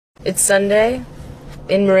It's Sunday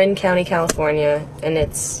in Marin County, California, and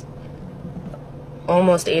it's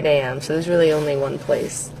almost 8 a.m., so there's really only one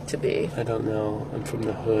place to be. I don't know. I'm from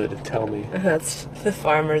the hood. Tell me. That's the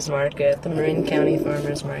farmer's market, the Marin County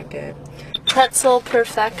farmer's market. Pretzel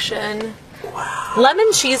perfection. Wow.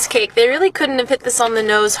 Lemon cheesecake. They really couldn't have hit this on the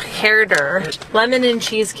nose harder. Lemon and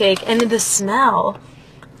cheesecake. And the smell.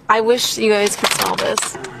 I wish you guys could smell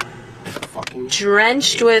this. Fucking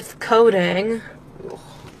drenched with coating.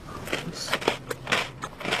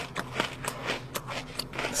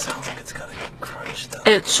 Sounds like it's got a crunch though.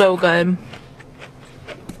 It's so good.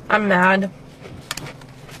 I'm mad.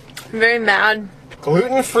 I'm very mad.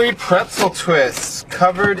 Gluten-free pretzel twists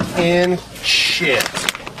covered in shit.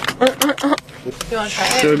 You want to try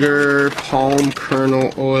it? Sugar, palm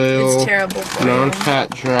kernel oil. It's terrible for you.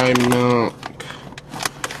 Non-fat dry milk.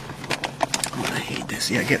 I hate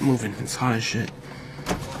this. Yeah, get moving. It's hot as shit.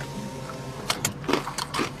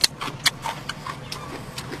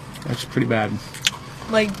 That's pretty bad.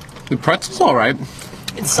 Like, the pretzel's alright.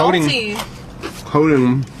 it's salty.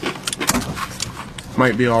 Coating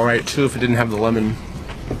might be alright too if it didn't have the lemon.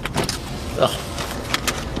 Ugh.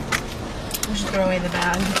 We should throw away the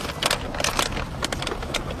bag.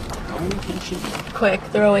 How many can she eat? Quick,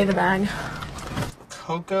 throw away the bag.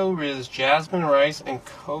 Cocoa Riz, jasmine rice, and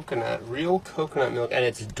coconut. Real coconut milk, and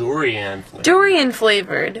it's durian flavored. Durian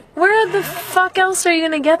flavored. Where the fuck else are you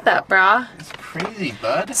gonna get that, brah? It's crazy,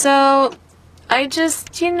 bud. So, I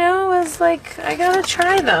just, you know, was like, I gotta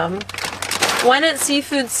try them. One at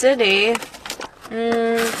Seafood City.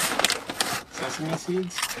 Sesame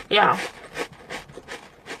seeds? Yeah.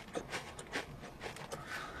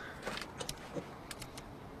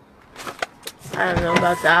 I don't know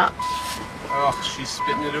about that. Oh, she's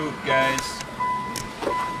spitting it out, guys.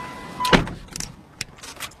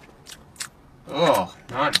 Oh,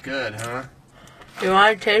 not good, huh? You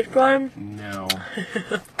want to taste one? No.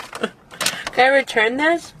 Can I return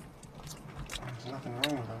this? There's nothing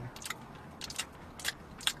wrong with them.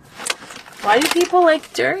 Why do people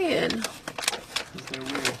like durian? They're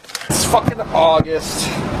weird. It's fucking August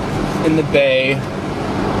in the Bay.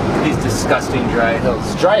 These disgusting dry hills.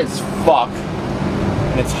 It's dry as fuck.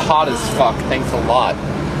 And it's hot as fuck. Thanks a lot.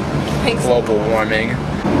 Thanks. Global warming.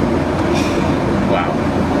 Wow.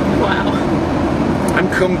 Wow. I'm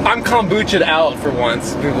kombucha'd out for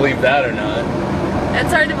once. Can you believe that or not?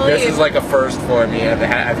 That's hard to believe. This is like a first for me. I've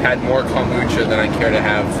had more kombucha than I care to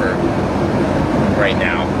have for right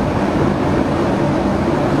now.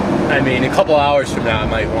 I mean, a couple hours from now I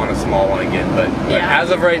might want a small one again, but Yeah. as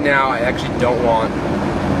of right now, I actually don't want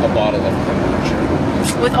a bottle of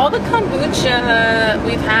kombucha. With all the kombucha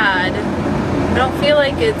we've had, I don't feel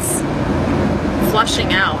like it's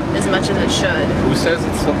flushing out as much as it should. Who says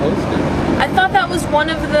it's supposed to? I thought that was one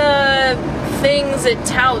of the things it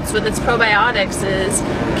touts with its probiotics is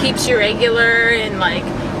keeps you regular, and like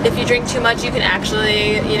if you drink too much you can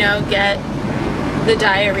actually, you know, get the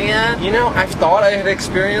diarrhea. You know, I've thought I had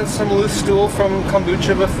experienced some loose stool from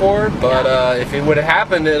kombucha before, but if it would have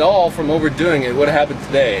happened at all from overdoing it, it would have happened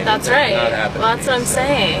today. That's right. Well, that's what I'm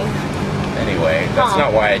saying. Anyway, that's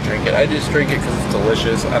not why I drink it. I just drink it because it's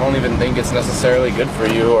delicious. I don't even think it's necessarily good for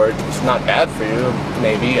you, or it's not bad for you.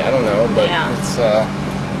 Maybe, I don't know, but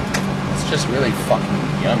it's just really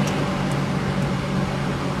fucking yummy.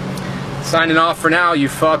 Signing off for now, you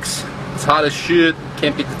fucks. It's hot as shit.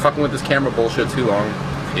 Can't be fucking with this camera bullshit too long.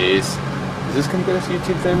 Peace. Is this gonna get us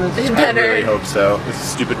YouTube famous? It better. I really hope so. This is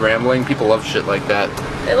stupid rambling. People love shit like that.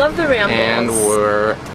 They love the rambles. And we're